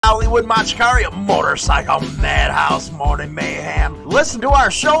Hollywood Machikari, a motorcycle madhouse morning mayhem. Listen to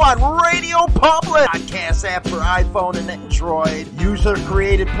our show on Radio Public, podcast app for iPhone and Android.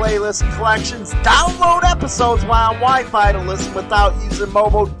 User-created playlists and collections. Download episodes while on Wi-Fi to listen without using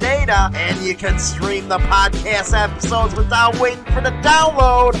mobile data. And you can stream the podcast episodes without waiting for the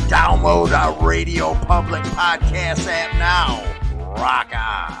download. Download our Radio Public podcast app now. Rock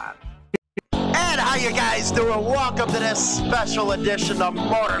on. And how you guys doing? Welcome to this special edition of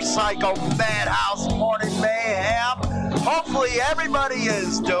Motorcycle Madhouse Morning Mayhem. Hopefully everybody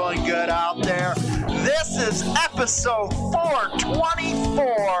is doing good out there. This is episode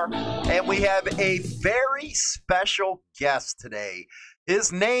 424, and we have a very special guest today.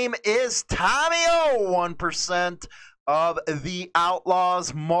 His name is Tommy O, 1% of the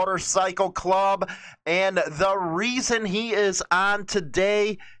Outlaws Motorcycle Club, and the reason he is on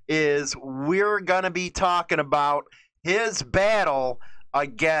today is we're going to be talking about his battle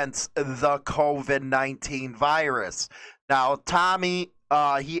against the COVID-19 virus. Now, Tommy,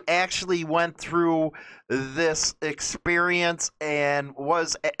 he actually went through this experience and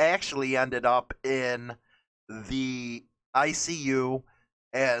was actually ended up in the ICU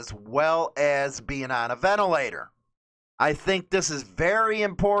as well as being on a ventilator. I think this is very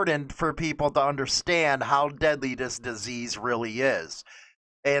important for people to understand how deadly this disease really is.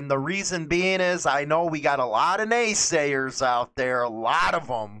 And the reason being is I know we got a lot of naysayers out there, a lot of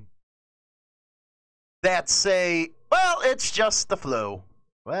them, that say, well, it's just the flu.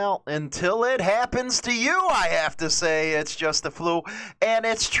 Well, until it happens to you, I have to say it's just the flu. And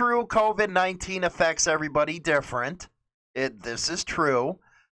it's true, COVID-19 affects everybody different. This is true.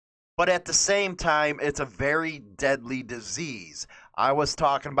 But at the same time, it's a very deadly disease. I was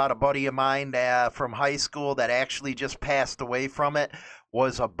talking about a buddy of mine from high school that actually just passed away from it,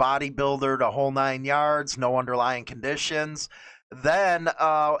 was a bodybuilder the whole 9 yards, no underlying conditions. Then,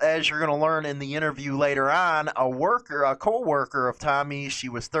 as you're going to learn in the interview later on, a co-worker of Tommy, she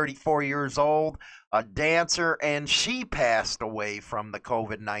was 34 years old, a dancer, and she passed away from the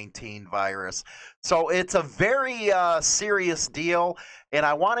COVID-19 virus. So it's a very serious deal, and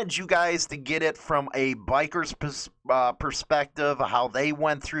I wanted you guys to get it from a biker's perspective, how they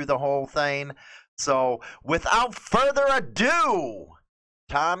went through the whole thing. So without further ado,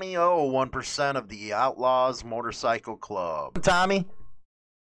 Tommy O, 1% of the Outlaws Motorcycle Club. Tommy?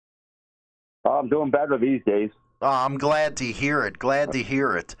 I'm doing better these days. I'm glad to hear it. Glad to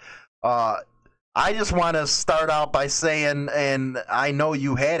hear it. I just want to start out by saying, and I know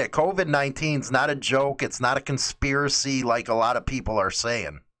you had it, COVID-19 is not a joke. It's not a conspiracy like a lot of people are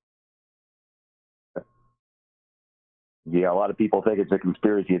saying. Yeah, a lot of people think it's a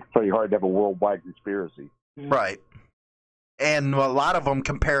conspiracy. It's pretty hard to have a worldwide conspiracy. Right. And a lot of them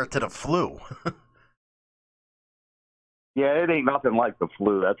compare it to the flu. Yeah, it ain't nothing like the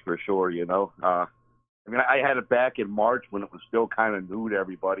flu, that's for sure, you know. I mean, I had it back in March when it was still kind of new to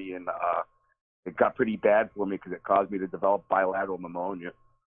everybody, and it got pretty bad for me because it caused me to develop bilateral pneumonia.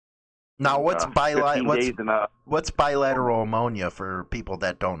 Now, what's what's bilateral pneumonia for people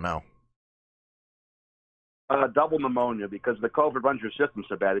that don't know? Double pneumonia, because the COVID runs your system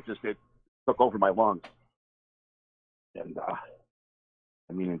so bad, it took over my lungs. And,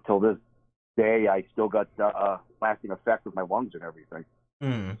 I mean, until this day, I still got lasting effect with my lungs and everything.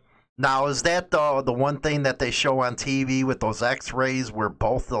 Mm. Now, is that the one thing that they show on TV with those x-rays where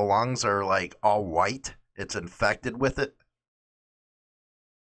both the lungs are, like, all white? It's infected with it?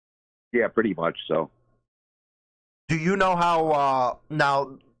 Yeah, pretty much so. Do you know how,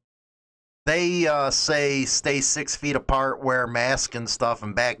 now, they say stay 6 feet apart, wear masks and stuff,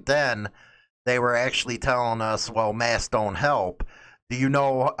 and back then they were actually telling us, well, masks don't help. Do you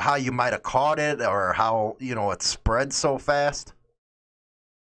know how you might have caught it or how, it spread so fast?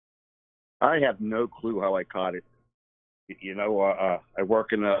 I have no clue how I caught it. I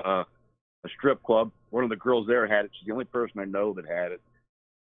work in a strip club. One of the girls there had it. She's the only person I know that had it.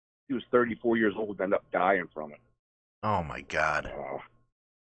 She was 34 years old and ended up dying from it. Oh, my God.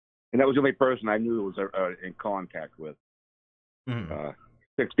 And that was the only person I knew was in contact with. Mm.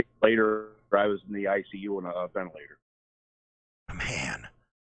 6 days later, I was in the ICU on a ventilator. Man,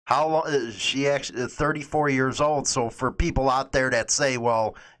 how long is she? Actually 34 years old. So for people out there that say,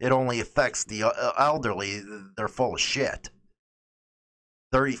 well, it only affects the elderly, they're full of shit.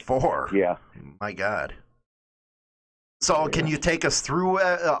 34. Yeah. My God. So can you take us through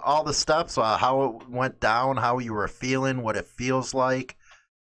all the steps, how it went down, how you were feeling, what it feels like?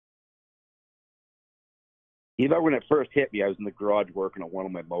 When it first hit me, I was in the garage working on one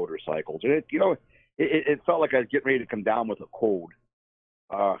of my motorcycles. And it felt like I was getting ready to come down with a cold.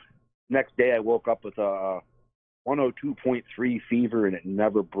 Next day, I woke up with a 102.3 fever, and it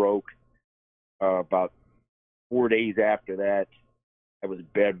never broke. About 4 days after that, I was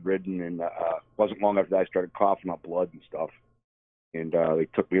bedridden, and wasn't long after that I started coughing up blood and stuff. And they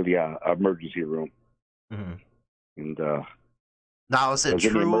took me to the emergency room. Mm-hmm. And now, is it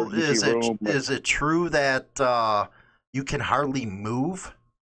true? Is room. it true that you can hardly move?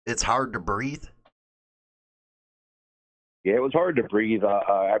 It's hard to breathe. Yeah, it was hard to breathe.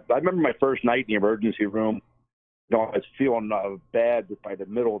 I remember my first night in the emergency room. You know, I was feeling bad by the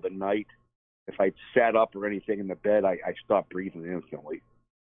middle of the night. If I sat up or anything in the bed, I stopped breathing instantly.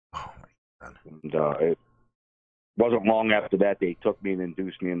 Oh my God! And it wasn't long after that they took me and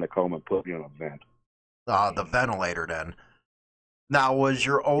induced me in the coma and put me on a vent. The ventilator then. Now, was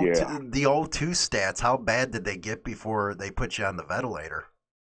your the O2 stats, how bad did they get before they put you on the ventilator?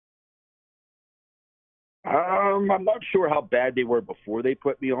 I'm not sure how bad they were before they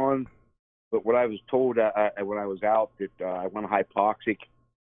put me on, but what I was told when I was out that I went hypoxic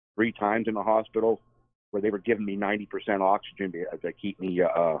 3 times in the hospital, where they were giving me 90% oxygen to keep me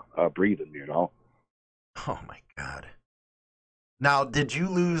breathing, you know. Oh my God! Now, did you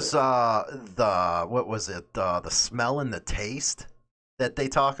lose what was it? The smell and the taste that they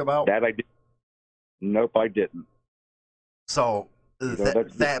talk about? That I did. Nope, I didn't. So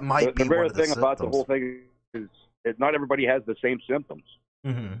that might be the one of the thing symptoms. about the whole thing is not everybody has the same symptoms.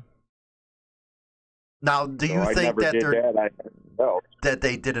 Mm-hmm. Now, do you I think that that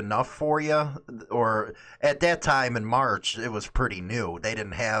they did enough for you? Or at that time in March, it was pretty new. They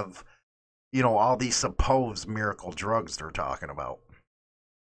didn't have, all these supposed miracle drugs they're talking about.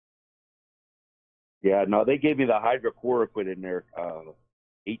 Yeah, no, they gave me the hydrochloroquine in there.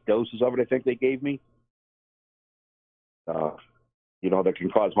 8 doses of it, I think they gave me. That can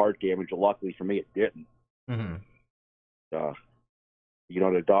cause heart damage. Luckily for me, it didn't. Mm-hmm.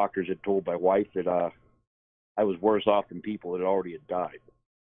 The doctors had told my wife that I was worse off than people that already had died.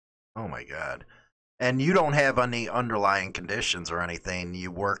 Oh my God! And you don't have any underlying conditions or anything.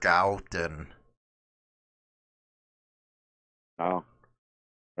 You work out and no,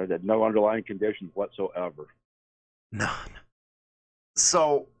 I had no underlying conditions whatsoever. none.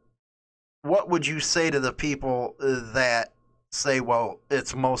 So, what would you say to the people that say, well,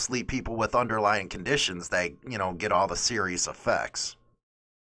 it's mostly people with underlying conditions that, get all the serious effects?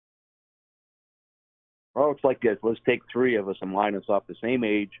 Well, it's like this. Let's take 3 of us and line us up the same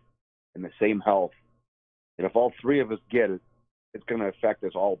age and the same health. And if all 3 of us get it, it's going to affect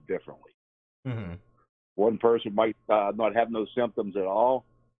us all differently. Mm-hmm. One person might not have no symptoms at all.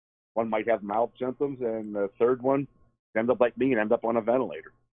 One might have mild symptoms, and the third one end up like me and end up on a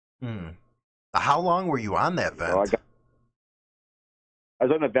ventilator. Mm. How long were you on that vent? I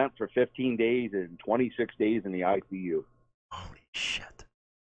was on a vent for 15 days and 26 days in the ICU. Holy shit.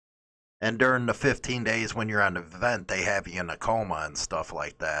 And during the 15 days when you're on the vent, they have you in a coma and stuff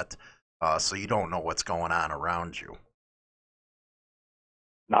like that. So you don't know what's going on around you.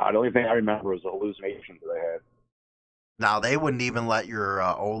 No, the only thing I remember was the hallucinations that I had. Now, they wouldn't even let your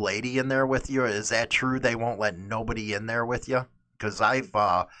old lady in there with you. Is that true? They won't let nobody in there with you? Because I've,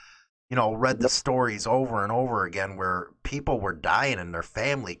 read the stories over and over again where people were dying and their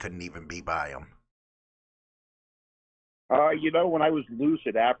family couldn't even be by them. When I was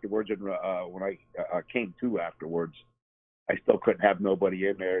lucid afterwards, and when I came to afterwards, I still couldn't have nobody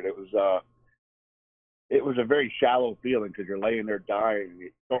in there. And it was a very shallow feeling because you're laying there dying and you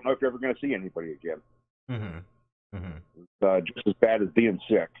don't know if you're ever going to see anybody again. Mm-hmm. Mm-hmm. It's just as bad as being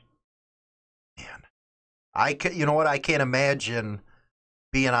sick. Man, you know what? I can't imagine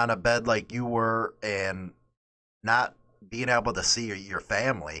being on a bed like you were and not being able to see your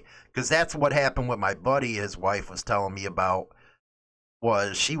family, because that's what happened with my buddy. His wife was telling me about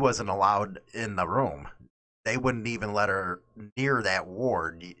was she wasn't allowed in the room. They wouldn't even let her near that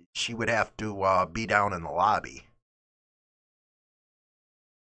ward. She would have to be down in the lobby.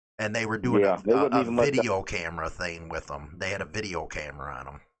 And they were doing a video camera thing with them. They had a video camera on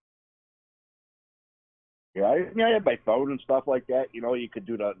them. Yeah, I had my phone and stuff like that. You could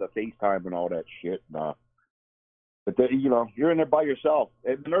do the FaceTime and all that shit. But you're in there by yourself.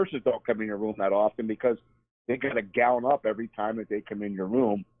 And the nurses don't come in your room that often because they got to gown up every time that they come in your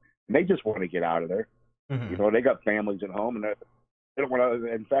room, and they just want to get out of there. Mm-hmm. They got families at home, and they don't want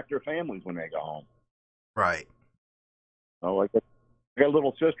to infect their families when they go home. Right. I got a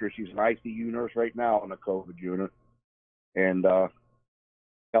little sister. She's an ICU nurse right now on the COVID unit, and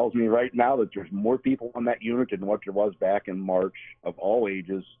tells me right now that there's more people on that unit than what there was back in March, of all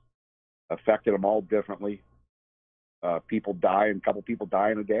ages, affected them all differently. People die, and a couple people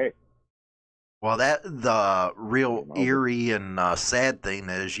dying a day. Well, the real eerie and sad thing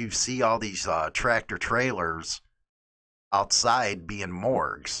is you see all these tractor trailers outside being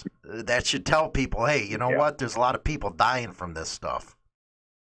morgues. That should tell people, hey, you know what? There's a lot of people dying from this stuff.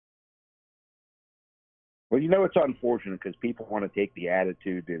 Well, it's unfortunate because people want to take the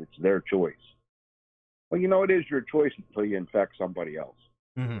attitude that it's their choice. Well, it is your choice until you infect somebody else.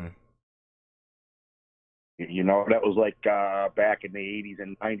 Mm-hmm. That was like back in the 80s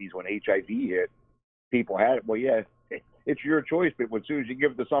and 90s when HIV hit. People had it. Well, yeah, it's your choice, but as soon as you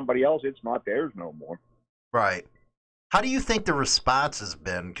give it to somebody else, it's not theirs no more. Right. How do you think the response has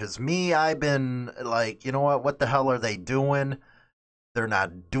been? Because I've been like, you know what the hell are they doing? They're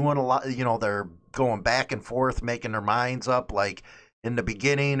not doing a lot. They're going back and forth, making their minds up. Like in the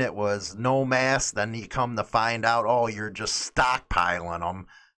beginning, it was no mask. Then you come to find out, oh, you're just stockpiling them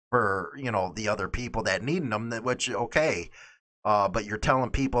for, the other people that need them, which, okay. But you're telling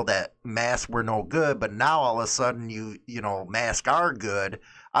people that masks were no good, but now all of a sudden masks are good.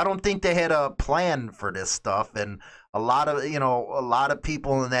 I don't think they had a plan for this stuff, and a lot of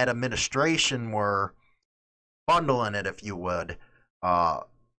people in that administration were bundling it, if you would,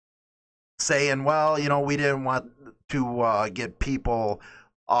 saying, well, we didn't want to get people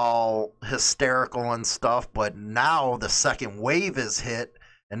all hysterical and stuff, but now the second wave is hit.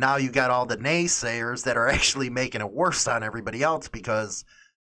 And now you got all the naysayers that are actually making it worse on everybody else because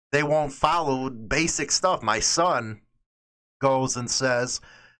they won't follow basic stuff. My son goes and says,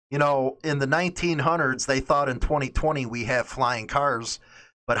 in the 1900s, they thought in 2020 we have flying cars.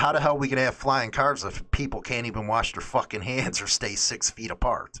 But how the hell are we going to have flying cars if people can't even wash their fucking hands or stay 6 feet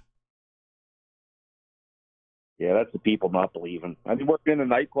apart? Yeah, that's the people not believing. I mean, working in the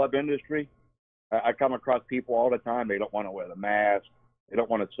nightclub industry, I come across people all the time. They don't want to wear the mask. They don't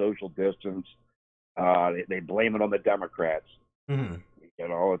want to social distance. They blame it on the Democrats. Mm-hmm.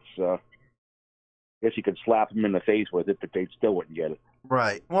 It's I guess you could slap them in the face with it, but they still wouldn't get it.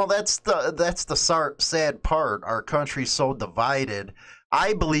 Right. Well, that's the sad part. Our country's so divided.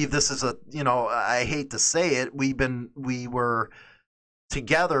 I believe this is I hate to say it. We were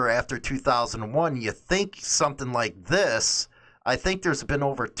together after 2001. You think something like this. I think there's been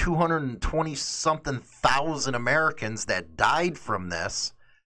over 220-something thousand Americans that died from this.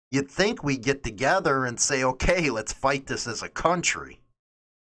 You'd think we get together and say, okay, let's fight this as a country.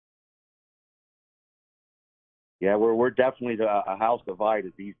 Yeah, we're definitely a house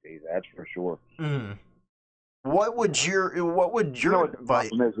divided these days. That's for sure. Mm. What would your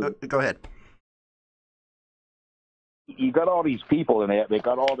advice? Go ahead. You got all these people, and they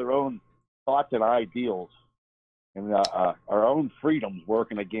got all their own thoughts and ideals. And our own freedom's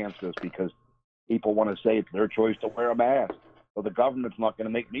working against us because people want to say it's their choice to wear a mask. So the government's not going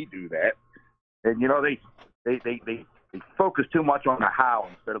to make me do that. And they focus too much on the how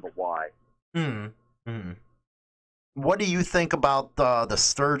instead of the why. Mm-hmm. What do you think about the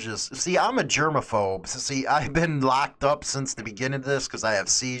Sturgis? See, I'm a germaphobe. See, I've been locked up since the beginning of this because I have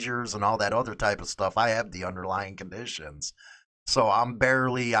seizures and all that other type of stuff. I have the underlying conditions, so I'm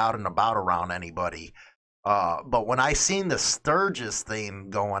barely out and about around anybody. But when I seen the Sturgis thing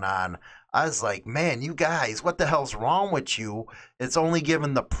going on, I was like, man, you guys, what the hell's wrong with you? It's only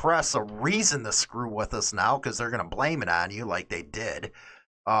giving the press a reason to screw with us now because they're going to blame it on you like they did.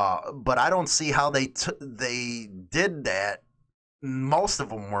 But I don't see how they did that. Most of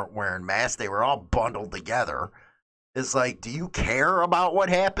them weren't wearing masks. They were all bundled together. It's like, do you care about what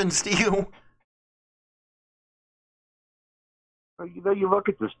happens to you? You look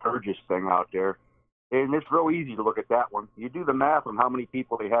at the Sturgis thing out there. And it's real easy to look at that one. You do the math on how many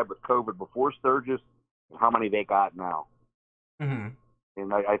people they had with COVID before Sturgis and how many they got now. Mm-hmm.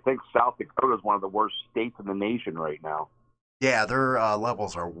 And I think South Dakota is one of the worst states in the nation right now. Yeah, their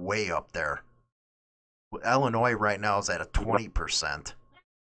levels are way up there. Illinois right now is at a 20%.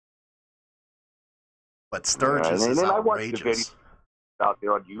 But Sturgis is outrageous. I watched the videos out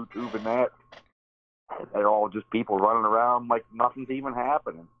there on YouTube and that. They're all just people running around like nothing's even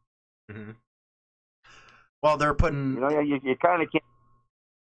happening. Mm-hmm. Well, they're putting... You kind of can't...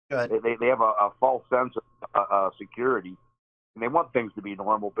 Go ahead. They have a false sense of security, and they want things to be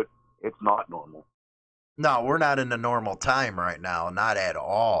normal, but it's not normal. No, we're not in a normal time right now, not at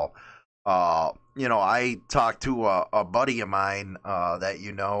all. I talked to a buddy of mine that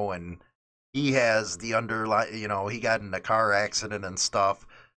and he has the underlying, he got in a car accident and stuff,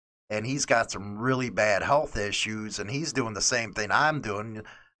 and he's got some really bad health issues, and he's doing the same thing I'm doing.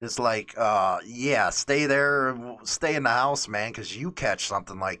 It's like, stay there, stay in the house, man, because you catch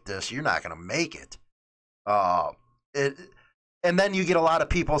something like this, you're not going to make it. And then you get a lot of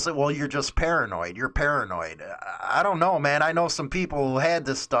people say, well, you're just paranoid. You're paranoid. I don't know, man. I know some people who had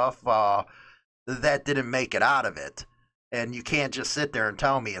this stuff that didn't make it out of it. And you can't just sit there and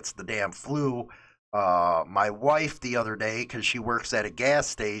tell me it's the damn flu. My wife the other day, because she works at a gas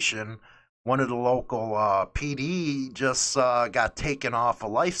station, one of the local PD just got taken off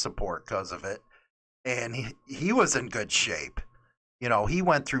of life support because of it, and he was in good shape. You know, he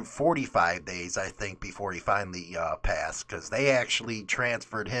went through 45 days, I think, before he finally passed, because they actually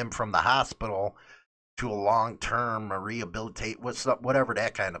transferred him from the hospital to a long-term rehabilitate, whatever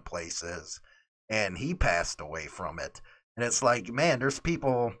that kind of place is, and he passed away from it. And it's like, man, there's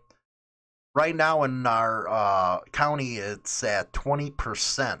people right now in our county. It's at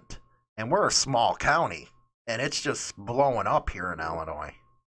 20%, and we're a small county, and it's just blowing up here in Illinois.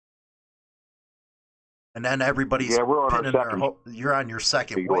 And then everybody's we're on pinning our second. you're on your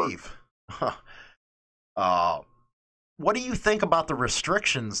second wave. uh, what do you think about the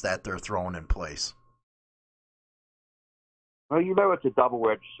restrictions that they're throwing in place? Well, it's a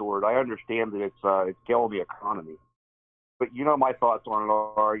double-edged sword. I understand that it's killing the economy, but my thoughts on it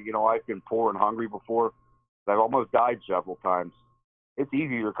are, I've been poor and hungry before. I've almost died several times. It's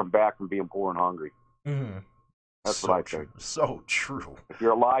easier to come back from being poor and hungry. Mm-hmm. That's so what I true. think. So true. If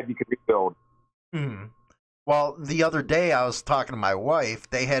you're alive, you can rebuild. Mm-hmm. Well, the other day I was talking to my wife.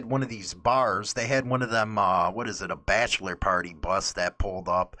 They had one of these bars. They had one of them, what is it, a bachelor party bus that pulled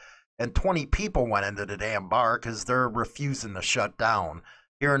up, and 20 people went into the damn bar because they're refusing to shut down.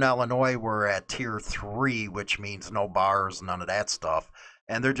 Here in Illinois, we're at tier 3, which means no bars, none of that stuff.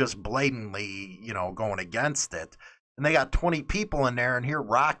 And they're just blatantly, going against it. And they got 20 people in there, and here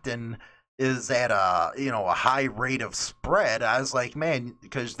Rockton is at a high rate of spread. I was like, man,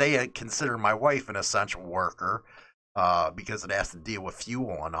 because they consider my wife an essential worker, because it has to deal with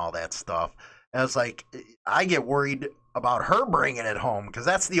fuel and all that stuff. And I was like, I get worried about her bringing it home, because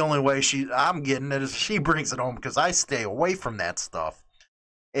that's the only way I'm getting it, is she brings it home, because I stay away from that stuff.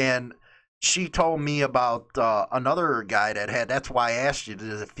 And she told me about another guy that had. That's why I asked you,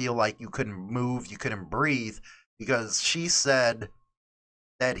 did it feel like you couldn't move, you couldn't breathe? Because she said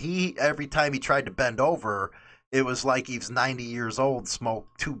that every time he tried to bend over, it was like he was 90 years old,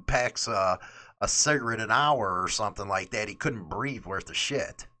 smoked 2 packs a cigarette an hour or something like that. He couldn't breathe worth of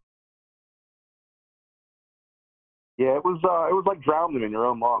shit. Yeah, it was like drowning in your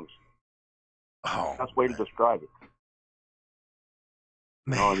own lungs. Oh, that's the way to describe it.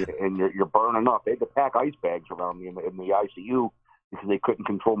 Man. And you're burning up. They had to pack ice bags around me in the ICU because they couldn't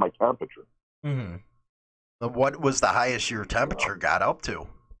control my temperature. Mm-hmm. What was the highest your temperature got up to?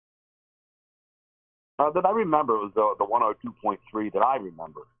 That I remember, it was the 102.3 that I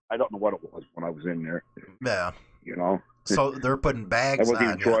remember. I don't know what it was when I was in there. Yeah. You So they're putting bags on you. I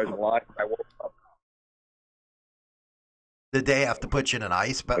wasn't even sure I was alive. I woke up. Did they have to put you in an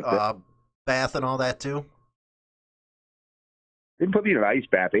ice bath and all that too? They didn't put me in an ice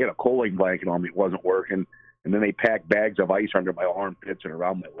bath. They had a cooling blanket on me. It wasn't working. And then they packed bags of ice under my armpits and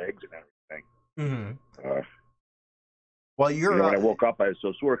around my legs and everything. Mm-hmm. Well, when I woke up, I was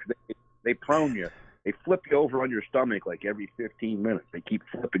so sore because they prone you. They flip you over on your stomach like every 15 minutes. They keep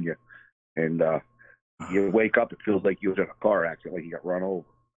flipping you. And you wake up, it feels like you was in a car accident, like you got run over.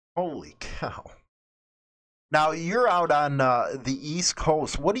 Holy cow. Now, you're out on the East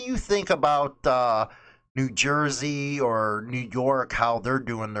Coast. What do you think about New Jersey or New York, how they're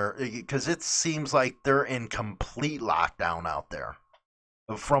doing because it seems like they're in complete lockdown out there,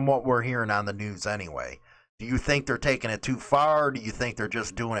 from what we're hearing on the news anyway. Do you think they're taking it too far? Do you think they're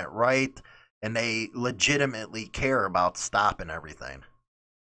just doing it right, and they legitimately care about stopping everything?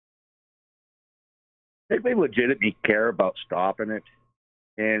 I think they legitimately care about stopping it.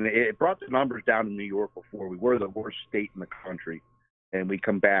 And it brought the numbers down in New York before. We were the worst state in the country, and we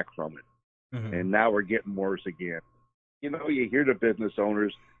come back from it. Mm-hmm. And now we're getting worse again. You hear the business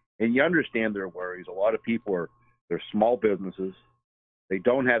owners, and you understand their worries. A lot of people they're small businesses. They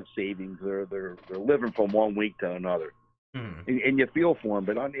don't have savings. They're living from one week to another. Mm-hmm. And you feel for them.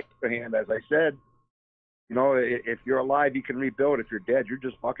 But on the other hand, as I said, if you're alive, you can rebuild. If you're dead, you're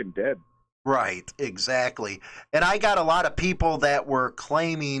just fucking dead. Right, exactly. And I got a lot of people that were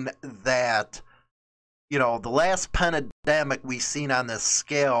claiming that, the last pandemic we seen on this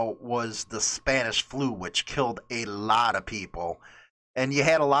scale was the Spanish flu, which killed a lot of people. And you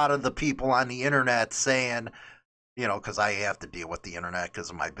had a lot of the people on the internet saying, because I have to deal with the internet because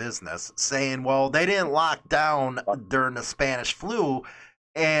of my business, saying, well, they didn't lock down during the Spanish flu.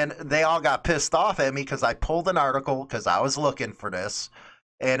 And they all got pissed off at me because I pulled an article because I was looking for this.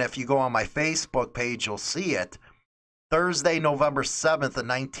 And if you go on my Facebook page, you'll see it. Thursday, November 7th of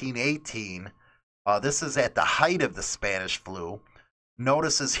 1918. This is at the height of the Spanish flu.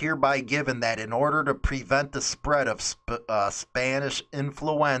 Notice is hereby given that in order to prevent the spread of Spanish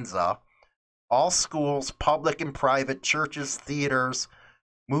influenza, all schools, public and private, churches, theaters,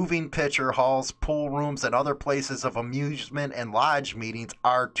 Moving picture halls, pool rooms, and other places of amusement and lodge meetings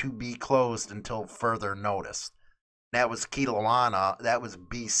are to be closed until further notice. That was Kelowna, that was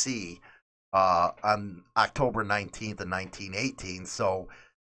BC, on October 19th of 1918. So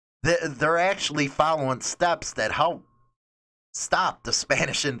they're actually following steps that help stop the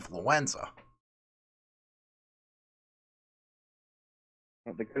Spanish influenza.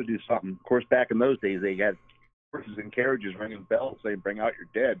 Well, they got to do something. Of course, back in those days, they had horses and carriages ringing bells saying, "Bring out your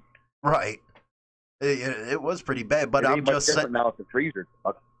dead." Right. It was pretty bad, but I'm just saying. Now it's a freezer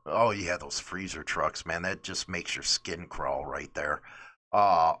truck. Oh yeah, those freezer trucks, man. That just makes your skin crawl right there.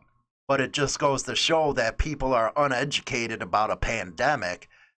 But it just goes to show that people are uneducated about a pandemic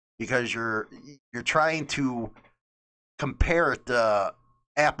because you're trying to compare it to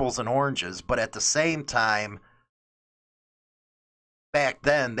apples and oranges, but at the same time, back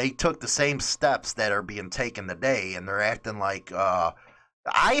then they took the same steps that are being taken today, and they're acting like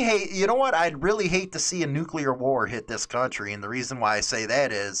I hate, you know what? I'd really hate to see a nuclear war hit this country, and the reason why I say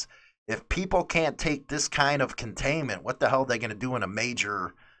that is if people can't take this kind of containment, what the hell are they going to do in a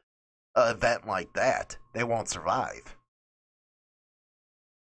major event like that? They won't survive.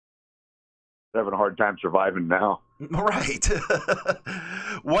 They're having a hard time surviving now. Right.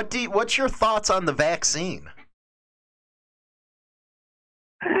 What's your thoughts on the vaccine?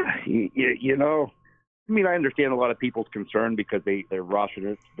 You know, I mean, I understand a lot of people's concern because they're rushing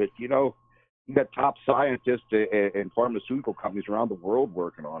it, but you know, you got top scientists and pharmaceutical companies around the world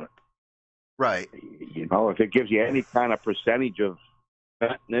working on it. Right. You know, if it gives you any kind of percentage of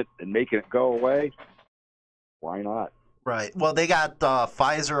preventing it and making it go away, why not? Right. Well, they got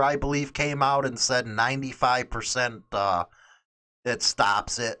Pfizer, I believe, came out and said 95% it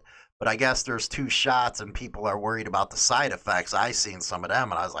stops it. But I guess there's 2 shots and people are worried about the side effects. I seen some of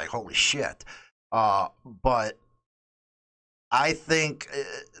them and I was like, holy shit. But I think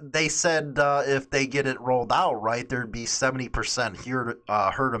they said if they get it rolled out right, there'd be 70%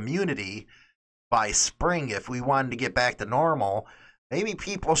 herd immunity by spring. If we wanted to get back to normal, maybe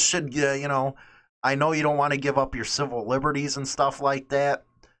people should, you know, I know you don't want to give up your civil liberties and stuff like that.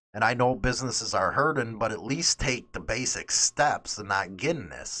 And I know businesses are hurting, but at least take the basic steps and not getting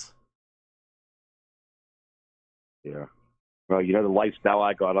this. Yeah. Well, you know, the lifestyle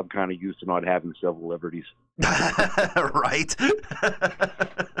I got, I'm kind of used to not having civil liberties. Right.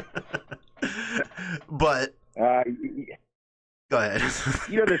 But go ahead.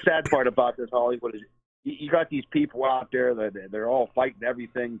 You know, the sad part about this, Hollywood, is you got these people out there that they're all fighting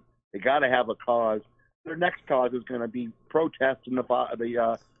everything. They got to have a cause. Their next cause is going to be protesting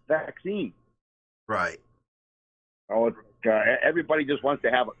the vaccine. Right. Oh, everybody just wants to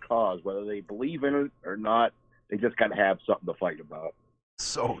have a cause, whether they believe in it or not. They just got to have something to fight about.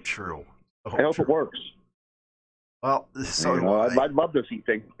 So true. So I hope it works. Well, so you know, I'd love to see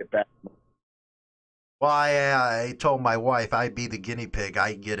things get back. Well, I told my wife I'd be the guinea pig.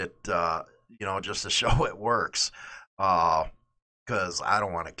 I get it, you know, just to show it works. Because I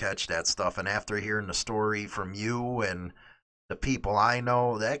don't want to catch that stuff. And after hearing the story from you and the people I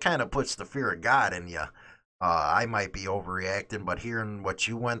know, that kind of puts the fear of God in you. I might be overreacting, but hearing what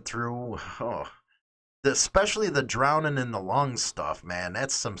you went through, especially the drowning in the lungs stuff, man,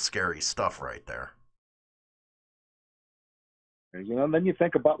 that's some scary stuff right there. You know, and then you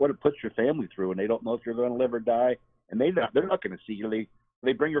think about what it puts your family through, and they don't know if you're going to live or die, and they're not going to see you.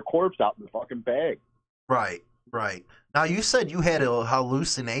 They bring your corpse out in the fucking bag. Right, right. Now, you said you had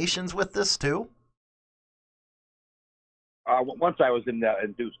hallucinations with this, too? Once I was in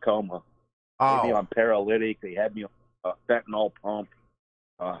induced coma. They had me on paralytic. They had me on fentanyl pump.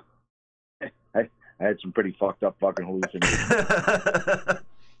 I had some pretty fucked up fucking hallucinations.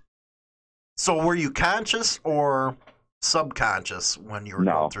 So were you conscious or subconscious when you were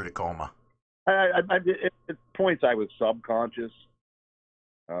going through the coma? At points I was subconscious,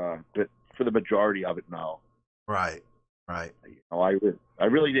 but for the majority of it, no. Right, right. You know, I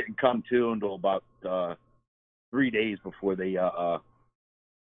really didn't come to until about 3 days before they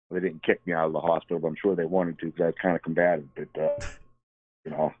didn't kick me out of the hospital. But I'm sure they wanted to because I was kind of combative. But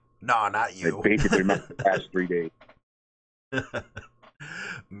you know, no, not you. They basically remember the past 3 days.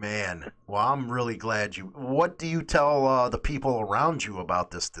 Man, well, I'm really glad you. What do you tell the people around you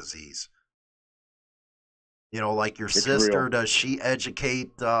about this disease? You know, like your sister, does she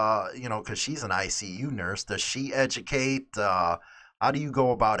educate, you know, because she's an ICU nurse, does she educate? How do you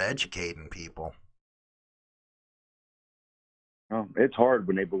go about educating people? Well, it's hard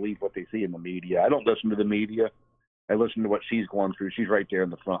when they believe what they see in the media. I don't listen to the media. I listen to what she's going through. She's right there in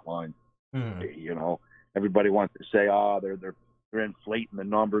the front line. You know, everybody wants to say, they're they're inflating the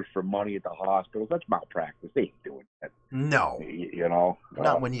numbers for money at the hospitals. That's malpractice. They ain't doing that. No. You know?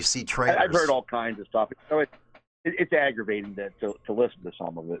 Not when you see trailers. I've heard all kinds of stuff. So it's aggravating to listen to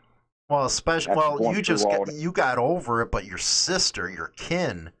some of it. Well, especially, you got over it, but your sister, your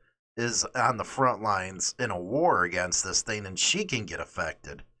kin, is on the front lines in a war against this thing, and she can get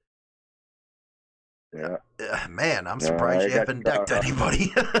affected. Yeah. Man, I'm surprised you haven't decked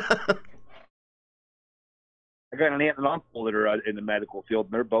anybody. I got an aunt and uncle that are in the medical field,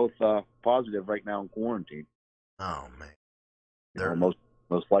 and they're both positive right now in quarantine. Oh, man. They're most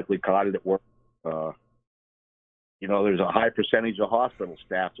likely caught it at work. You know, there's a high percentage of hospital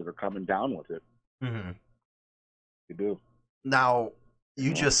staff that are coming down with it. Mm-hmm. You do. Now,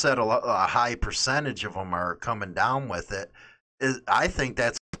 you just said a high percentage of them are coming down with it. I think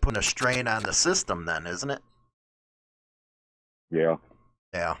that's putting a strain on the system then, isn't it? Yeah.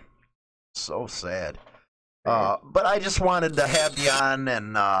 Yeah. So sad. But I just wanted to have you on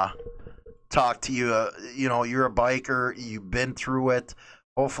and talk to you. You know, you're a biker. You've been through it.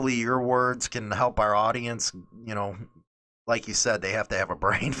 Hopefully your words can help our audience. You know, like you said, they have to have a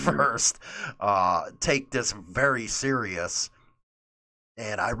brain first. Take this very serious.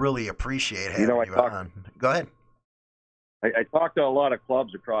 And I really appreciate having you on. Go ahead. I talked to a lot of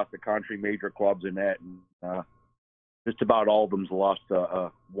clubs across the country, major clubs and that, and just about all of them's lost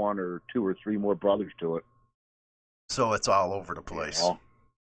one or two or three more brothers to it. So it's all over the place.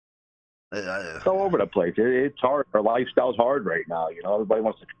 It's all over the place. It's hard. Our lifestyle's hard right now. You know, everybody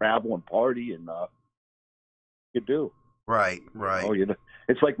wants to travel and party, and you do. Right. You know,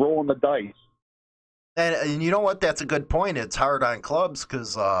 it's like rolling the dice. And you know what? That's a good point. It's hard on clubs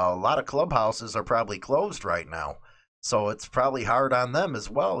because a lot of clubhouses are probably closed right now. So it's probably hard on them as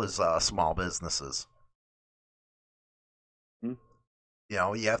well as small businesses. Hmm. You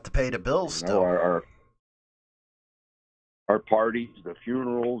know, you have to pay the bills still. Our parties, the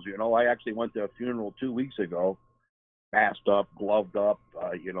funerals. You know, I actually went to a funeral 2 weeks ago, masked up, gloved up.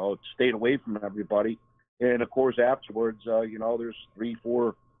 You know, stayed away from everybody. And of course, afterwards, you know, there's 3,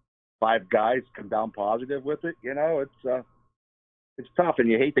 4, 5 guys come down positive with it. You know, it's tough, and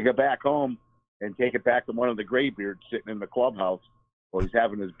you hate to go back home and take it back to one of the graybeards sitting in the clubhouse while he's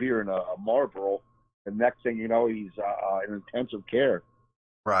having his beer in a Marlboro. And next thing you know, he's in intensive care.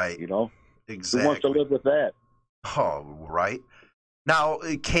 Right. You know, exactly. Who wants to live with that? Oh, right. Now,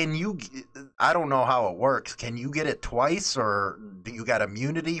 can you? I don't know how it works. Can you get it twice, or do you got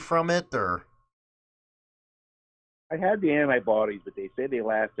immunity from it, or? I had the antibodies, but they say they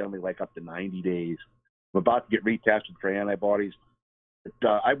last only like up to 90 days. I'm about to get retested for antibodies.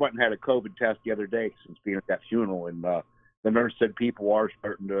 But, I went and had a COVID test the other day since being at that funeral, and the nurse said people are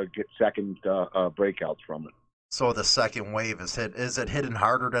starting to get second breakouts from it. So the second wave is it hitting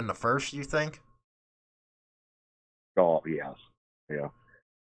harder than the first, you think? Oh, yes. Yeah.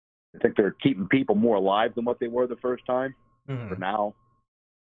 I think they're keeping people more alive than what they were the first time for now.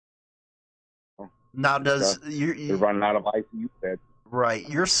 Now, they're running out of ICU beds. Right.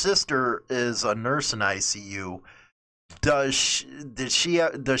 Your sister is a nurse in ICU. Does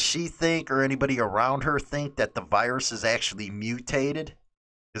she think, or anybody around her think, that the virus is actually mutated?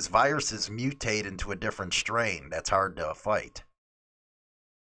 Because viruses mutate into a different strain that's hard to fight.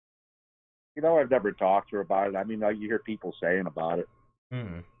 You know, I've never talked to her about it. I mean, you hear people saying about it.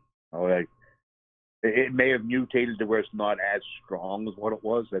 It may have mutated to where it's not as strong as what it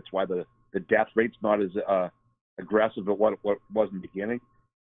was. That's why the death rate's not as aggressive as what it was in the beginning.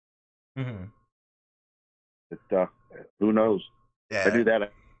 But who knows? Yeah. If I do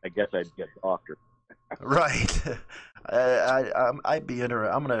that, I guess I'd get a doctor. Right. I'd be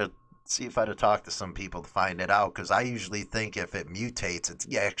interested. I'm gonna see if I could talk to some people to find it out, because I usually think if it mutates, it's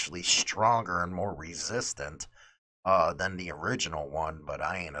actually stronger and more resistant than the original one. But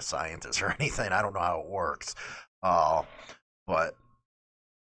I ain't a scientist or anything. I don't know how it works. But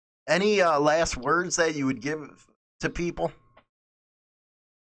any last words that you would give to people?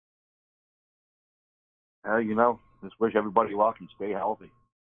 You know, just wish everybody luck and stay healthy.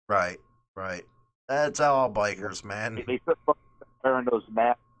 Right. That's all bikers, man. They put wearing those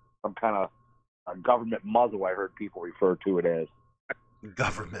masks, some kind of government muzzle, I heard people refer to it as.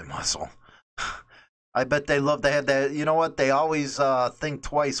 Government muzzle. I bet they love to have that. You know what? They always think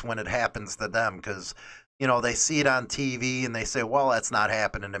twice when it happens to them, because, you know, they see it on TV and they say, well, that's not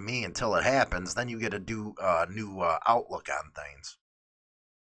happening to me until it happens. Then you get a new outlook on things.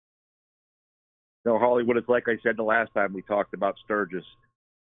 You know, Hollywood, it's like I said the last time we talked about Sturgis.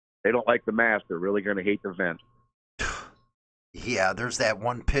 They don't like the mask. They're really going to hate the vent. Yeah, there's that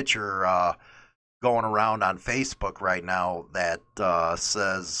one picture going around on Facebook right now that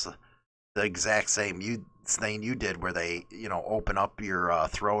says the exact same. thing you did where they, you know, open up your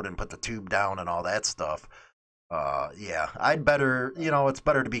throat and put the tube down and all that stuff. Yeah, I'd better, you know, it's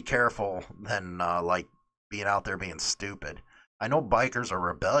better to be careful than like being out there being stupid. I know bikers are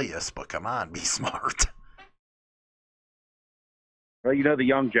rebellious, but come on, be smart. Well, you know, the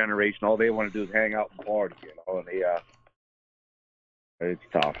young generation, all they want to do is hang out and party, you know, and it's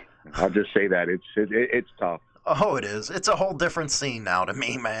tough. I'll just say that it's tough. Oh, it is. It's a whole different scene now to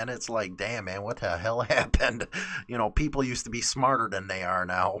me, man. It's like, damn, man, what the hell happened? You know, people used to be smarter than they are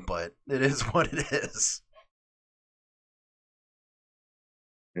now, but it is what it is.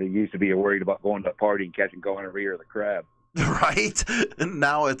 You used to be worried about going to a party and catching gonorrhea or the crab. Right? And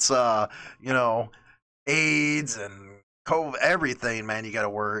now it's, you know, AIDS and COVID, everything, man, you got to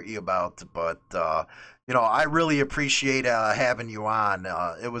worry about. But, you know, I really appreciate having you on.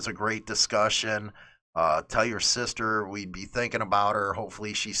 It was a great discussion. Tell your sister we'd be thinking about her.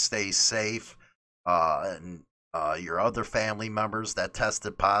 Hopefully she stays safe. And your other family members that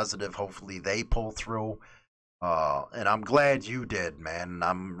tested positive, hopefully they pull through. And I'm glad you did, man.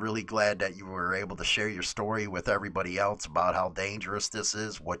 I'm really glad that you were able to share your story with everybody else about how dangerous this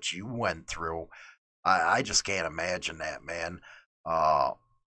is, what you went through. I just can't imagine that, man.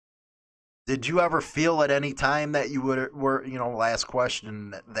 Did you ever feel at any time that you were, you know, last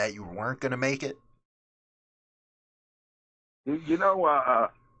question, that you weren't going to make it? You know, I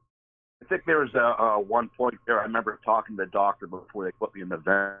think there was one point there. I remember talking to the doctor before they put me in the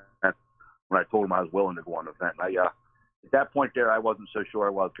vent when I told him I was willing to go on the vent. And at that point there, I wasn't so sure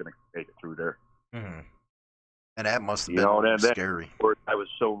I was going to make it through there. Mm-hmm. And that must have been scary. I was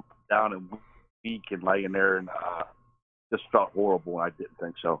so down and weak and laying there, and just felt horrible. And I didn't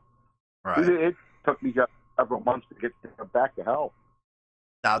think so. Right. It took me several months to get back to health.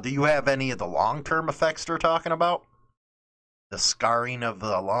 Now, do you have any of the long-term effects they're talking about? The scarring of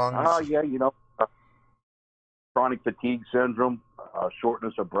the lungs? Oh, yeah, you know, chronic fatigue syndrome,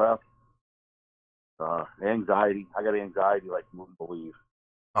 shortness of breath, anxiety. I got anxiety like you wouldn't believe.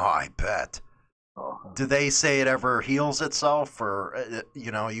 Oh, I bet. Do they say it ever heals itself, or,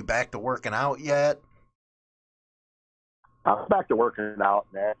 you know, are you back to working out yet? I'm back to working out,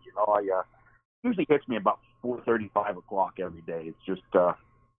 man. You know, usually hits me about 4:30, 5 o'clock every day. It's just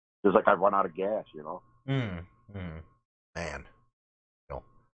like I run out of gas, you know. Man.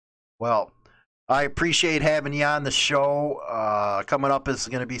 Well, I appreciate having you on the show. Coming up is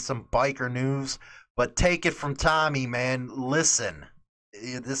going to be some biker news, but take it from Tommy, man. Listen,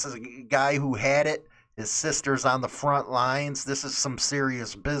 this is a guy who had it. His sister's on the front lines. This is some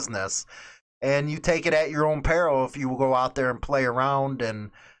serious business. And you take it at your own peril if you go out there and play around and,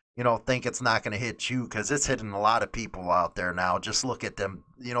 you know, think it's not going to hit you, because it's hitting a lot of people out there now. Just look at them.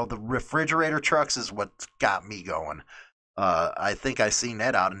 You know, the refrigerator trucks is what got me going. I think I seen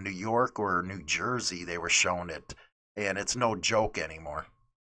that out in New York or New Jersey. They were showing it, and it's no joke anymore.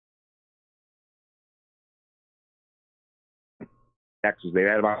 Texas, they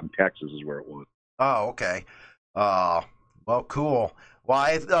had it out in Texas is where it was. Oh, okay. Well, cool. Well,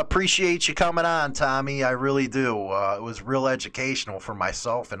 I appreciate you coming on, Tommy. I really do. It was real educational for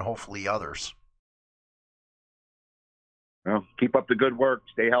myself and hopefully others. Well, keep up the good work.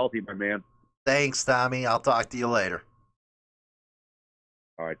 Stay healthy, my man. Thanks, Tommy. I'll talk to you later.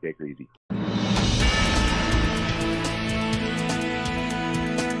 All right, take it easy.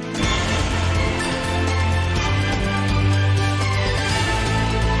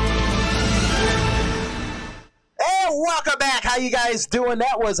 Welcome back. How you guys doing?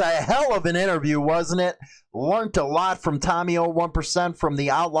 That was a hell of an interview, wasn't it? Learned a lot from Tommy 01% from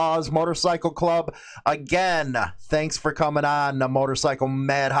the Outlaws Motorcycle Club. Again, thanks for coming on the Motorcycle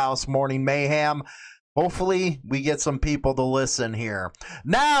Madhouse Morning Mayhem. Hopefully, we get some people to listen here.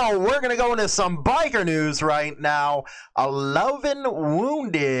 Now, we're going to go into some biker news right now. 11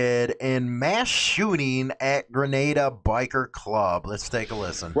 wounded in mass shooting at Grenada Biker Club. Let's take a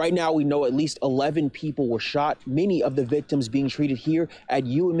listen. Right now, we know at least 11 people were shot, many of the victims being treated here at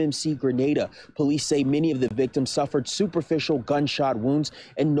UMMC Grenada. Police say many of the victims suffered superficial gunshot wounds,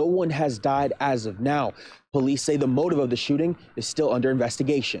 and no one has died as of now. Police say the motive of the shooting is still under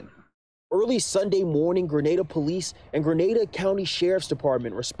investigation. Early Sunday morning, Grenada Police and Grenada County Sheriff's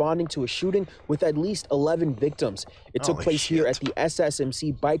Department responding to a shooting with at least 11 victims. It took place here at the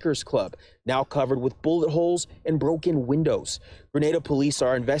SSMC Bikers Club, now covered with bullet holes and broken windows. Grenada Police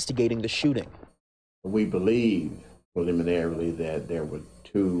are investigating the shooting. We believe preliminarily that there were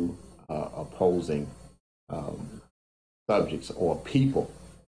two opposing subjects or people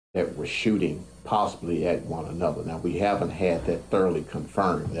that were shooting possibly at one another. Now, we haven't had that thoroughly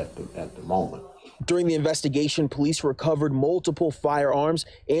confirmed at the moment. During the investigation, police recovered multiple firearms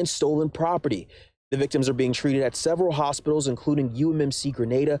and stolen property. The victims are being treated at several hospitals, including UMMC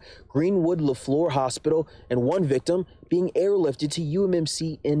Grenada, Greenwood LaFleur Hospital, and one victim being airlifted to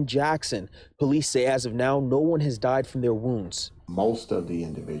UMMC in Jackson. Police say as of now, no one has died from their wounds. Most of the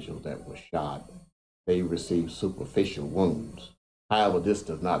individuals that were shot, they received superficial wounds. However, this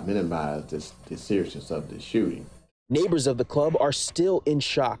does not minimize the seriousness of the shooting. Neighbors of the club are still in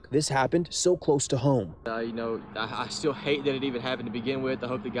shock. This happened so close to home. I still hate that it even happened to begin with. I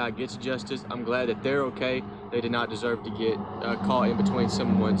hope the guy gets justice. I'm glad that they're okay. They did not deserve to get caught in between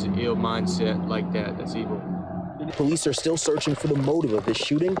someone's ill mindset like that. That's evil. Police are still searching for the motive of this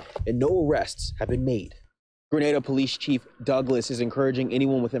shooting, and no arrests have been made. Grenada Police Chief Douglas is encouraging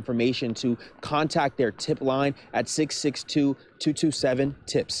anyone with information to contact their tip line at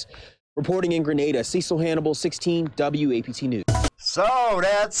 662-227-TIPS. Reporting in Grenada, Cecil Hannibal, 16 WAPT News. So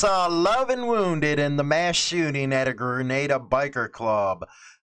that's 11 wounded in the mass shooting at a Grenada biker club.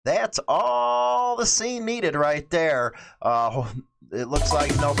 That's all the scene needed right there. It looks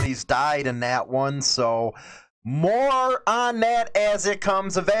like nobody's died in that one, so more on that as it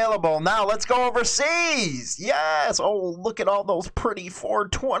comes available. Now let's go overseas. Yes. Oh, look at all those pretty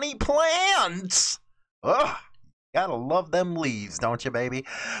 420 plants. Ugh. Gotta love them leaves, don't you, baby?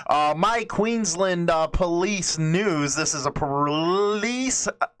 My Queensland police news. This is a police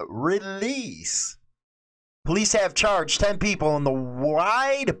release. Police have charged 10 people in the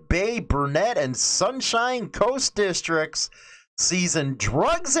Wide Bay, Burnett, and Sunshine Coast districts seizing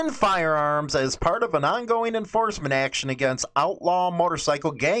drugs and firearms as part of an ongoing enforcement action against outlaw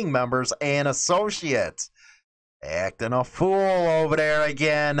motorcycle gang members and associates. Acting a fool over there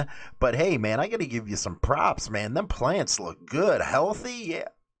again. But hey, man, I gotta give you some props, man. Them plants look good, healthy. Yeah,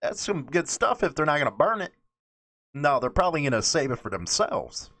 that's some good stuff if they're not gonna burn it. No, they're probably gonna save it for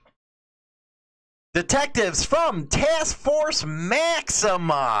themselves. Detectives from Task Force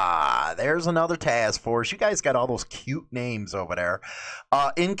Maxima. There's another task force. You guys got all those cute names over there.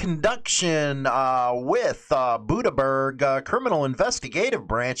 In conjunction with Budaberg Criminal Investigative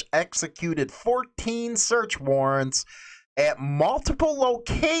Branch executed 14 search warrants at multiple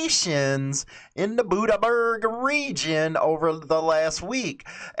locations in the Budaberg region over the last week.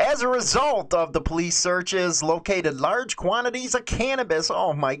 As a result of the police searches, located large quantities of cannabis.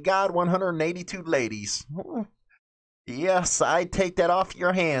 Oh my God, 182 ladies. Yes, I'd take that off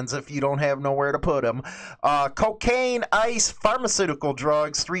your hands if you don't have nowhere to put them. Cocaine, ice, pharmaceutical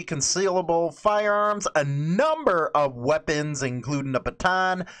drugs, 3 concealable firearms, a number of weapons, including a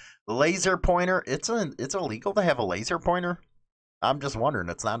baton, laser pointer. It's illegal to have a laser pointer? I'm just wondering.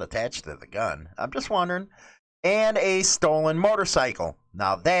 It's not attached to the gun. I'm just wondering. And a stolen motorcycle.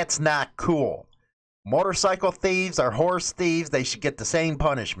 Now, that's not cool. Motorcycle thieves are horse thieves. They should get the same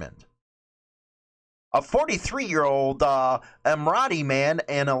punishment. A 43-year-old Emirati man,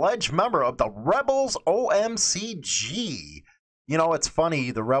 an alleged member of the Rebels OMCG. You know, it's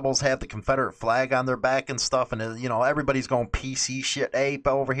funny, the Rebels have the Confederate flag on their back and stuff, and, you know, everybody's going PC shit ape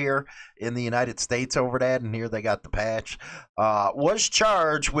over here in the United States over that, and here they got the patch. Was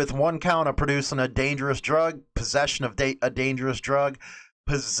charged with 1 count of producing a dangerous drug, possession of a dangerous drug,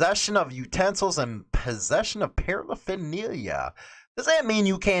 possession of utensils, and possession of paraphernalia. Does that mean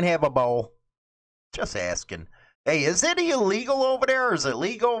you can't have a bowl? Just asking. Hey, is it illegal over there, or is it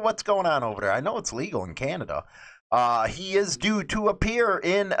legal? What's going on over there? I know it's legal in Canada. He is due to appear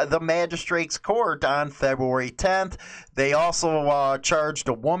in the magistrate's court on February 10th. They also charged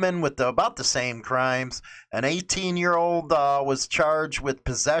a woman with about the same crimes. An 18-year-old was charged with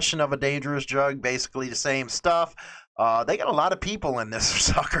possession of a dangerous drug, basically the same stuff. They got a lot of people in this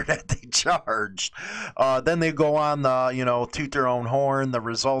sucker that they charged. Then they go on the, toot their own horn. The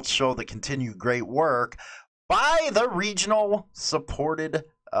results show the continued great work by the regional supported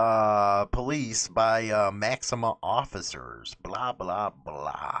police by Maxima officers, blah, blah,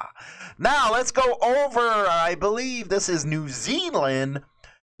 blah. Now, let's go over, I believe this is New Zealand,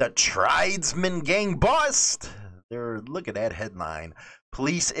 the Tradesman gang bust. Look at that headline.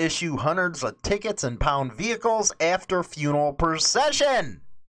 Police issue hundreds of tickets and pound vehicles after funeral procession.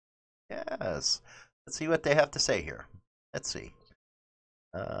 Yes. Let's see what they have to say here. Let's see.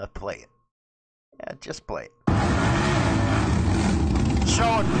 Play it. Yeah, just play it.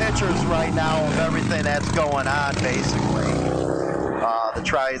 Showing pictures right now of everything that's going on, basically. The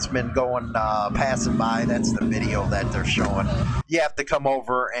tribesmen going, passing by. That's the video that they're showing. You have to come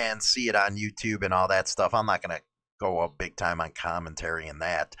over and see it on YouTube and all that stuff. I'm not going to go up big time on commentary and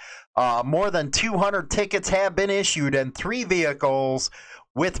that. More than 200 tickets have been issued, and 3 vehicles,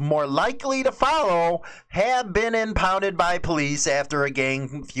 with more likely to follow, have been impounded by police after a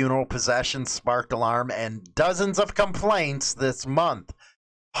gang funeral possession sparked alarm and dozens of complaints this month.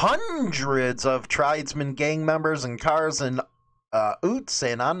 Hundreds of tribesmen, gang members, and cars and oots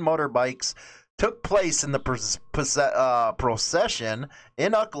and on motorbikes took place in the procession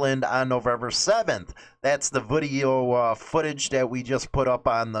in Auckland on November 7th. That's the video footage that we just put up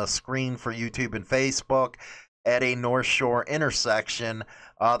on the screen for YouTube and Facebook at a North Shore intersection.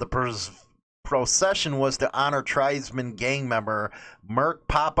 The procession was to honor tribesman gang member Merk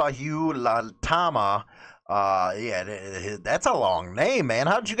Papa Hugh Latama. Yeah, that's a long name, man.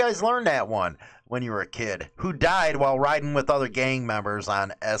 How'd you guys learn that one when you were a kid? Who died while riding with other gang members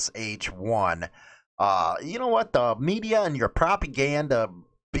on SH1. You know what? The media and your propaganda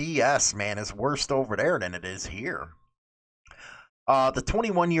BS, man, is worse over there than it is here. The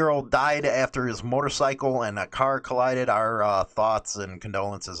 21-year-old died after his motorcycle and a car collided. Our thoughts and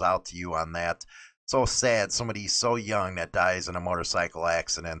condolences out to you on that. So sad. Somebody so young that dies in a motorcycle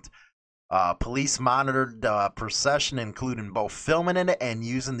accident. Police monitored the procession, including both filming it and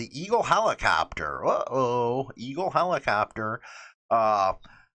using the Eagle helicopter. Eagle helicopter. The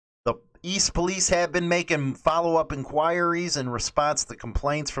East Police have been making follow-up inquiries in response to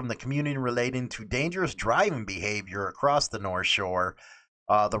complaints from the community relating to dangerous driving behavior across the North Shore.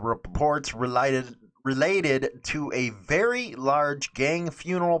 The reports related to a very large gang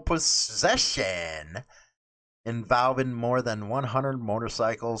funeral procession involving more than 100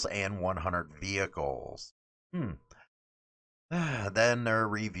 motorcycles and 100 vehicles. Then they're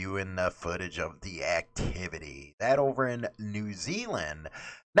reviewing the footage of the activity. That over in New Zealand.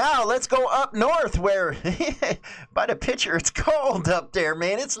 Now let's go up north where, by the picture, it's cold up there,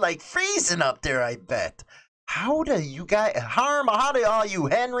 man. It's like freezing up there, I bet. How do you guys, how do all you,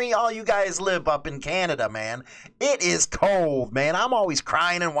 Henry, all you guys live up in Canada, man? It is cold, man. I'm always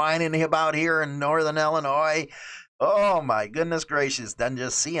crying and whining about here in northern Illinois. Oh, my goodness gracious. Then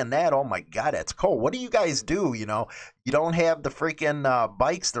just seeing that, oh, my God, it's cold. What do you guys do, you know? You don't have the freaking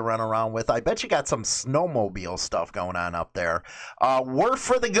bikes to run around with. I bet you got some snowmobile stuff going on up there. Work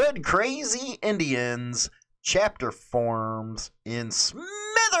for the Good, Crazy Indians chapter forms in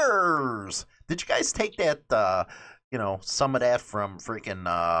Smithers. Did you guys take that, you know, some of that from freaking,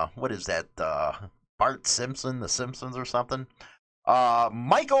 what is that, Bart Simpson, The Simpsons or something?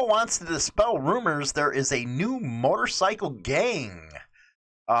 Michael wants to dispel rumors there is a new motorcycle gang.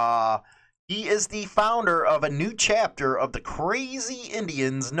 He is the founder of a new chapter of the Crazy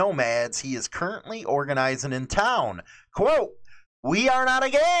Indians Nomads he is currently organizing in town. Quote, "We are not a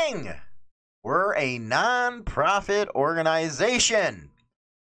gang. We're a non-profit organization.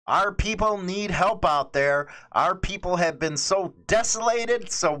 Our people need help out there. Our people have been so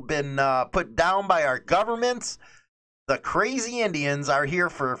desolated, so been put down by our governments. The Crazy Indians are here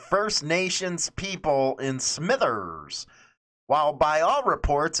for First Nations people in Smithers. While by all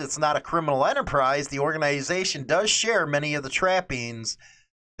reports it's not a criminal enterprise, the organization does share many of the trappings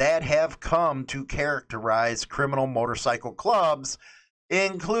that have come to characterize criminal motorcycle clubs,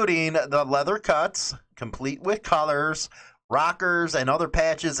 including the leather cuts, complete with colors, rockers, and other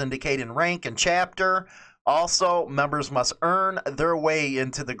patches indicating rank and chapter. Also, members must earn their way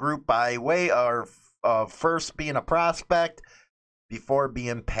into the group by way of first being a prospect before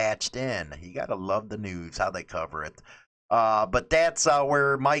being patched in." You gotta love the news, how they cover it. But that's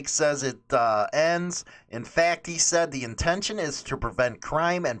where Mike says it ends. In fact, he said the intention is to prevent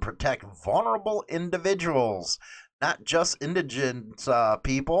crime and protect vulnerable individuals, not just indigent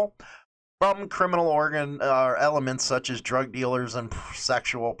people, from criminal elements such as drug dealers and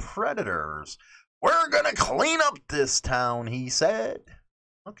sexual predators. "We're gonna clean up this town," he said.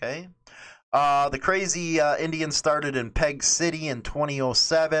 Okay. The Crazy Indians started in Peg City in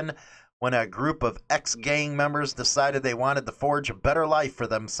 2007 when a group of ex-gang members decided they wanted to forge a better life for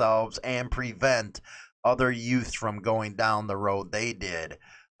themselves and prevent other youth from going down the road they did.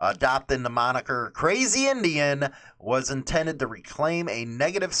 Adopting the moniker Crazy Indian was intended to reclaim a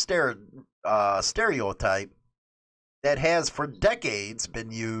negative stereotype that has for decades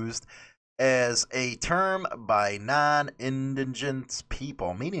been used as a term by non-indigent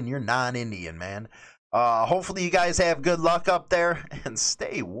people, meaning you're non-Indian, man. Hopefully you guys have good luck up there and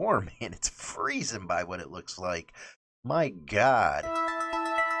stay warm, man. It's freezing by what it looks like. My God.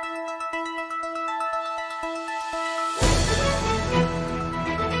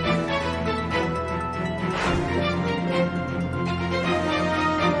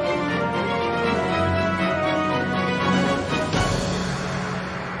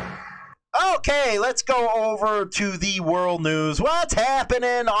 Okay, let's go over to the world news. What's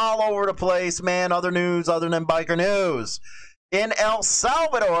happening all over the place, man? Other news other than biker news. In El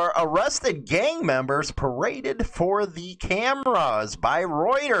Salvador, arrested gang members paraded for the cameras by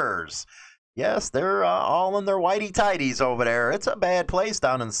Reuters. Yes, they're all in their whitey tighties over there. It's a bad place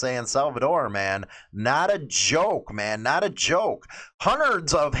down in San Salvador, man. Not a joke, man. Not a joke.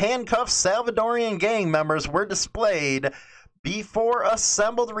 Hundreds of handcuffed Salvadorian gang members were displayed before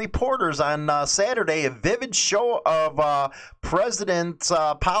assembled reporters on Saturday. A vivid show of President's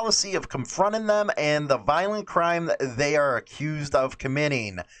policy of confronting them and the violent crime that they are accused of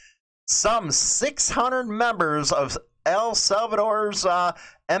committing. Some 600 members of El Salvador's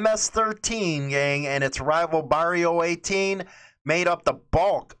MS-13 gang and its rival Barrio 18 made up the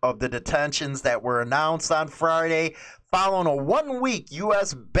bulk of the detentions that were announced on Friday, following a one-week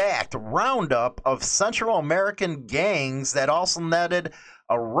U.S.-backed roundup of Central American gangs that also netted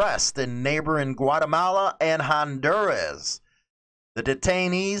arrests in neighboring Guatemala and Honduras. The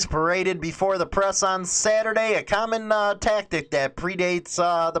detainees paraded before the press on Saturday, a common tactic that predates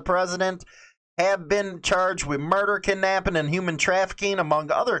the president, have been charged with murder, kidnapping, and human trafficking,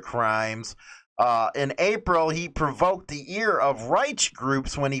 among other crimes. In April, he provoked the ear of rights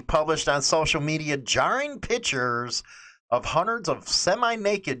groups when he published on social media jarring pictures of hundreds of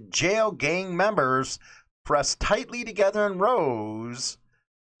semi-naked jail gang members pressed tightly together in rows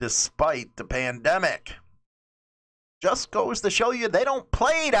despite the pandemic. Just goes to show you they don't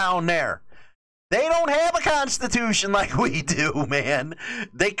play down there. They don't have a constitution like we do, man.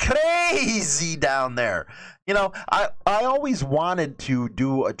 They crazy down there. You know, I always wanted to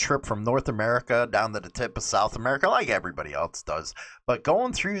do a trip from North America down to the tip of South America like everybody else does. But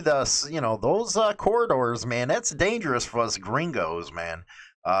going through the, you know, those corridors, man, that's dangerous for us gringos, man.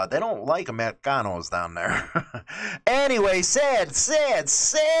 They don't like Americanos down there. Anyway, sad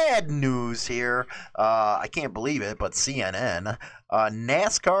news here. I can't believe it, but CNN.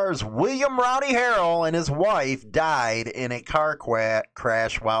 NASCAR's William Rowdy Harrell and his wife died in a car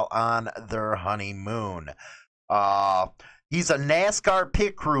crash while on their honeymoon. He's a NASCAR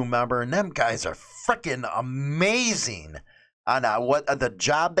pit crew member, and them guys are freaking amazing on what the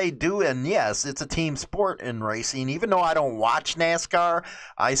job they do. And yes, it's a team sport in racing. Even though I don't watch NASCAR,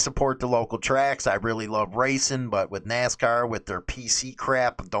 I support the local tracks. I really love racing, but with NASCAR, with their PC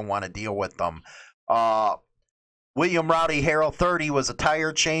crap, don't want to deal with them. William Rowdy Harrell, 30, was a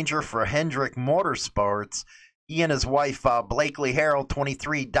tire changer for Hendrick Motorsports. He and his wife, Blakely Harrell,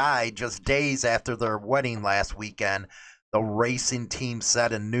 23, died just days after their wedding last weekend, the racing team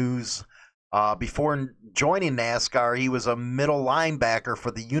said in news. Before joining NASCAR, he was a middle linebacker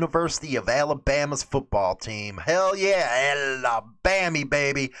for the University of Alabama's football team. Hell yeah, Alabama,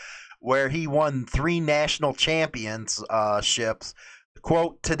 baby, where he won 3 national championships.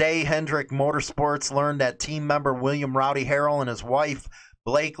 Quote, today, Hendrick Motorsports learned that team member William Rowdy Harrell and his wife,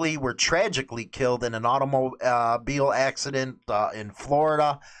 Blakely, were tragically killed in an automobile accident in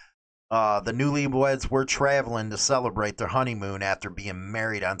Florida. The newlyweds were traveling to celebrate their honeymoon after being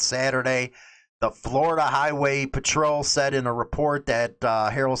married on Saturday. The Florida Highway Patrol said in a report that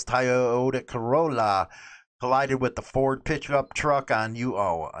Harrell's Toyota Corolla collided with the Ford pickup truck on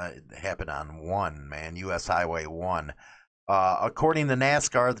it happened on US Highway 1. According to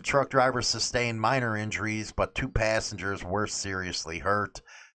NASCAR, the truck driver sustained minor injuries, but 2 passengers were seriously hurt.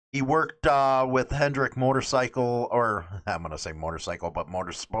 He worked with Hendrick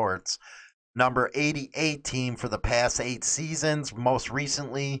Motorsports, number 88 team for the past 8 seasons, most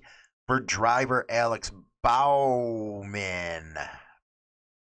recently for driver Alex Bowman.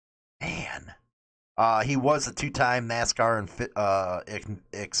 Man. He was a 2-time NASCAR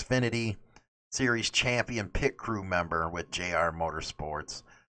Xfinity Series champion pit crew member with JR Motorsports.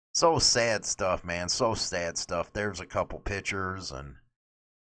 So sad stuff, man. So sad stuff. There's a couple pictures, and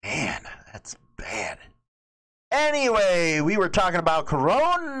man, that's bad. Anyway, we were talking about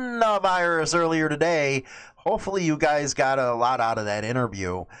coronavirus earlier today. Hopefully you guys got a lot out of that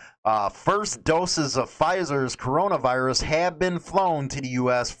interview. First doses of Pfizer's coronavirus have been flown to the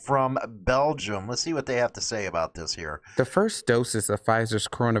U.S. from Belgium. Let's see what they have to say about this here. The first doses of Pfizer's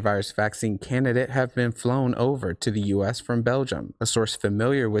coronavirus vaccine candidate have been flown over to the U.S. from Belgium. A source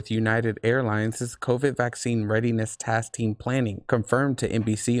familiar with United Airlines' COVID vaccine readiness task team planning confirmed to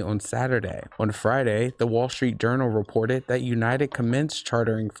NBC on Saturday. On Friday, the Wall Street Journal reported that United commenced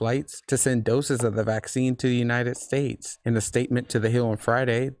chartering flights to send doses of the vaccine to the United States. In a statement to The Hill on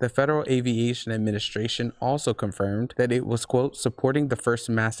Friday, the Federal Aviation Administration also confirmed that it was, quote, supporting the first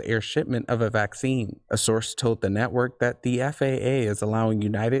mass air shipment of a vaccine. A source told the network that the FAA is allowing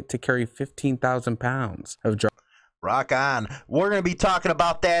United to carry 15,000 pounds of Rock on. We're going to be talking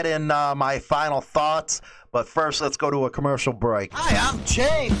about that in my final thoughts. But first, let's go to a commercial break. Hi, I'm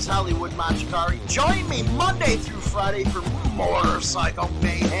James Hollywood Machikari. Join me Monday through Friday for Motorcycle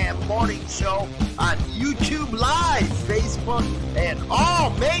Mayhem Morning Show on YouTube Live, Facebook, and all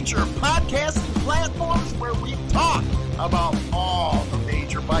major podcasting platforms where we talk about all the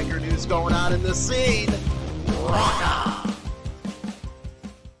major biker news going on in the scene. Rock on!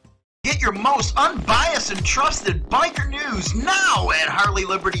 Get your most unbiased and trusted biker news now at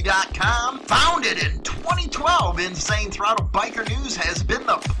HarleyLiberty.com. Founded in 2012, Insane Throttle Biker News has been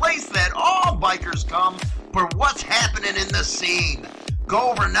the place that all bikers come for what's happening in the scene.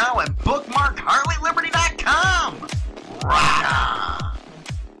 Go over now and bookmark HarleyLiberty.com. Rock on!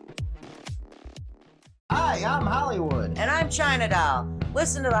 Hi, I'm Hollywood. And I'm China Doll.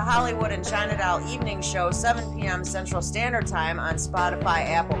 Listen to the Hollywood and China Doll Evening Show, 7 p.m. Central Standard Time on Spotify,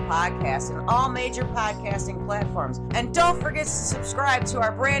 Apple Podcasts, and all major podcasting platforms. And don't forget to subscribe to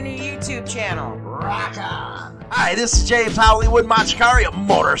our brand new YouTube channel. Rock on! Hi, this is James Hollywood Machikari of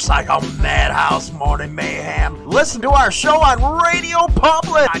Motorcycle Madhouse Morning Mayhem. Listen to our show on Radio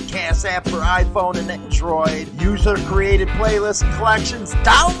Public, podcast app for iPhone and Android, user-created playlist collections,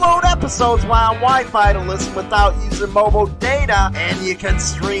 download episodes while on Wi-Fi to listen without using mobile data, and you can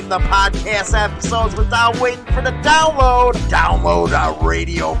stream the podcast episodes without waiting for the download. Download our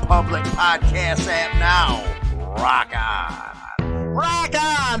Radio Public podcast app now. Rock on! Rock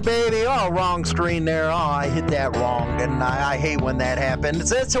on, baby. Oh, wrong screen there. Oh, I hit that wrong, didn't I? I hate when that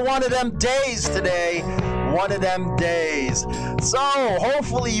happens. It's one of them days today. One of them days. So,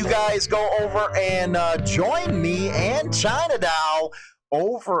 hopefully you guys go over and join me and China Doll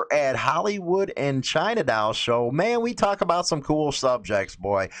over at Hollywood and China Doll Show. Man, we talk about some cool subjects,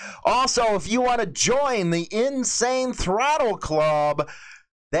 boy. Also, if you want to join the Insane Throttle Club,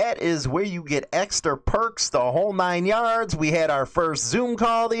 that is where you get extra perks, the whole 9 yards. We had our first Zoom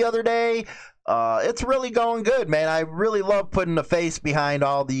call the other day. It's really going good, man. I really love putting a face behind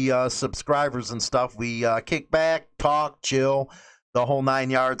all the subscribers and stuff. We kick back, talk, chill, the whole 9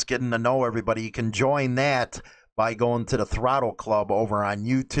 yards, getting to know everybody. You can join that by going to the Throttle Club over on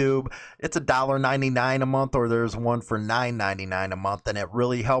YouTube. It's $1.99 a month, or there's one for $9.99 a month, and it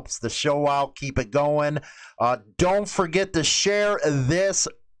really helps the show out. Keep it going. Don't forget to share this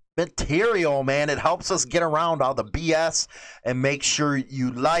material, man. It helps us get around all the BS and make sure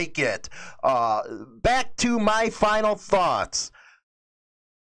you like it. Back to my final thoughts.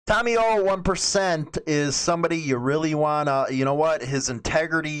 Tommy O 1% is somebody you really want to, you know what, his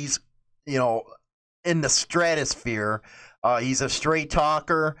integrity's, you know, in the stratosphere. He's a straight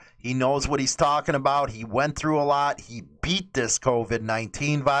talker. He knows what he's talking about. He went through a lot. He beat this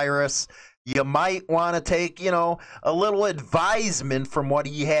COVID-19 virus. You might want to take, you know, a little advisement from what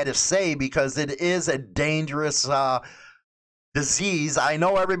he had to say, because it is a dangerous disease. I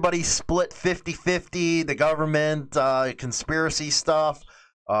know everybody's split 50-50, the government, conspiracy stuff.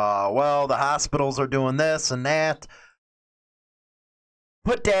 Well, the hospitals are doing this and that.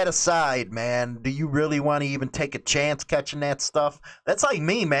 Put that aside, man. Do you really want to even take a chance catching that stuff? That's like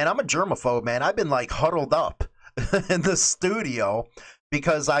me, man. I'm a germaphobe, man. I've been like huddled up in the studio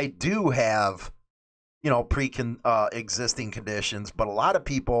because I do have, you know, existing conditions, but a lot of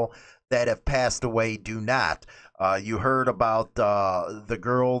people that have passed away do not. You heard about the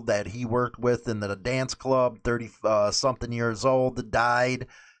girl that he worked with in the dance club, 30-something years old, that died.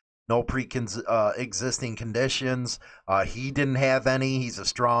 No existing conditions. He didn't have any. He's a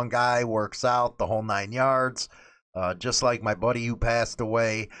strong guy, works out, the whole 9 yards. Just like my buddy who passed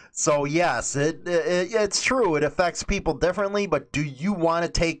away. So yes, it's true. It affects people differently, but do you want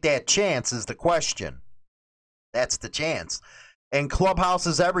to take that chance is the question. That's the chance. And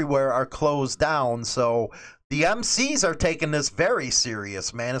clubhouses everywhere are closed down, so the MCs are taking this very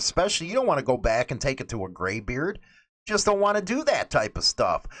serious, man. Especially, you don't want to go back and take it to a graybeard. Just don't want to do that type of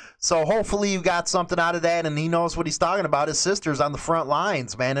stuff. So hopefully you got something out of that, and he knows what he's talking about. His sister's on the front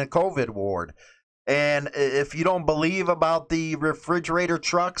lines, man, in a COVID ward. And if you don't believe about the refrigerator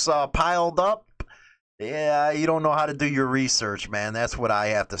trucks piled up, yeah, you don't know how to do your research, man. That's what I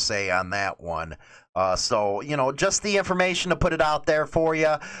have to say on that one. So, you know, just the information to put it out there for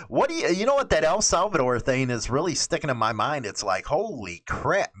you. You know what, that El Salvador thing is really sticking in my mind. It's like, holy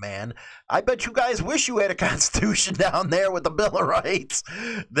crap, man. I bet you guys wish you had a constitution down there with the Bill of Rights.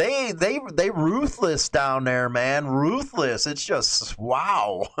 They ruthless down there, man. Ruthless. It's just,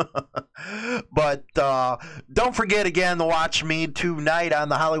 wow. But don't forget again to watch me tonight on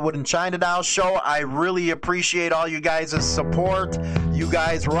the Hollywood and China Doll Show. I really appreciate all you guys' support. You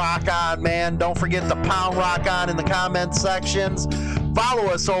guys rock on, man. Don't forget to pound rock on in the comment sections. Follow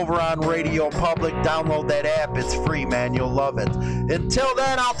us over on Radio Public. Download that app. It's free, man. You'll love it. Until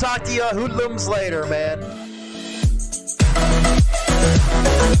then, I'll talk to you hoodlums later, man.